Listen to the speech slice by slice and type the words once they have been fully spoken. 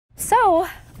So,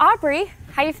 Aubrey,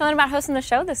 how you feeling about hosting the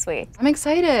show this week? I'm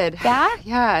excited. Yeah?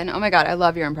 Yeah, and oh my God, I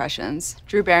love your impressions.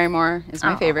 Drew Barrymore is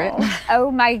my favorite.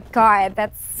 Oh my God,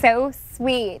 that's so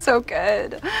sweet. So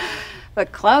good.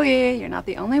 But Chloe, you're not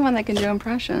the only one that can do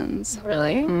impressions.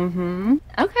 Really? Mm-hmm.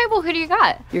 Okay, well, who do you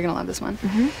got? You're gonna love this one.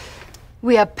 Mm-hmm.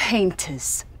 We are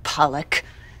painters, Pollock.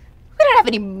 We don't have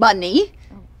any money.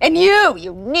 And you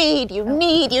need, and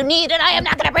I am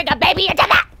not gonna bring a baby into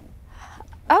that.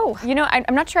 Oh, you know,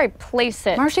 I'm not sure I place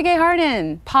it. Marcia Gay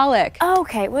Harden, Pollock. Oh,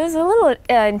 okay, well, it was a little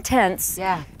intense.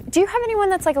 Yeah. Do you have anyone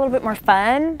that's like a little bit more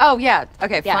fun? Oh, yeah.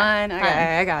 Okay, Yeah, fun. fun.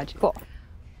 Okay, I got you. Cool.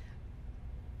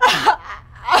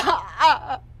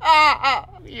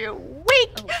 You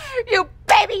weak. You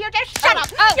baby, you just shut up.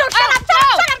 Oh, You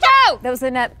shut up. That was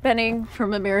Annette Bening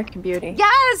from American Beauty.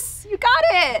 Yes, you got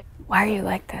it. Why are you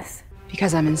like this?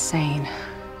 Because I'm insane.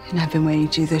 And I've been waiting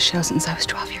to do this show since I was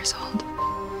 12 years old.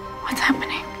 What's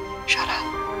happening? Shut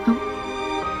up.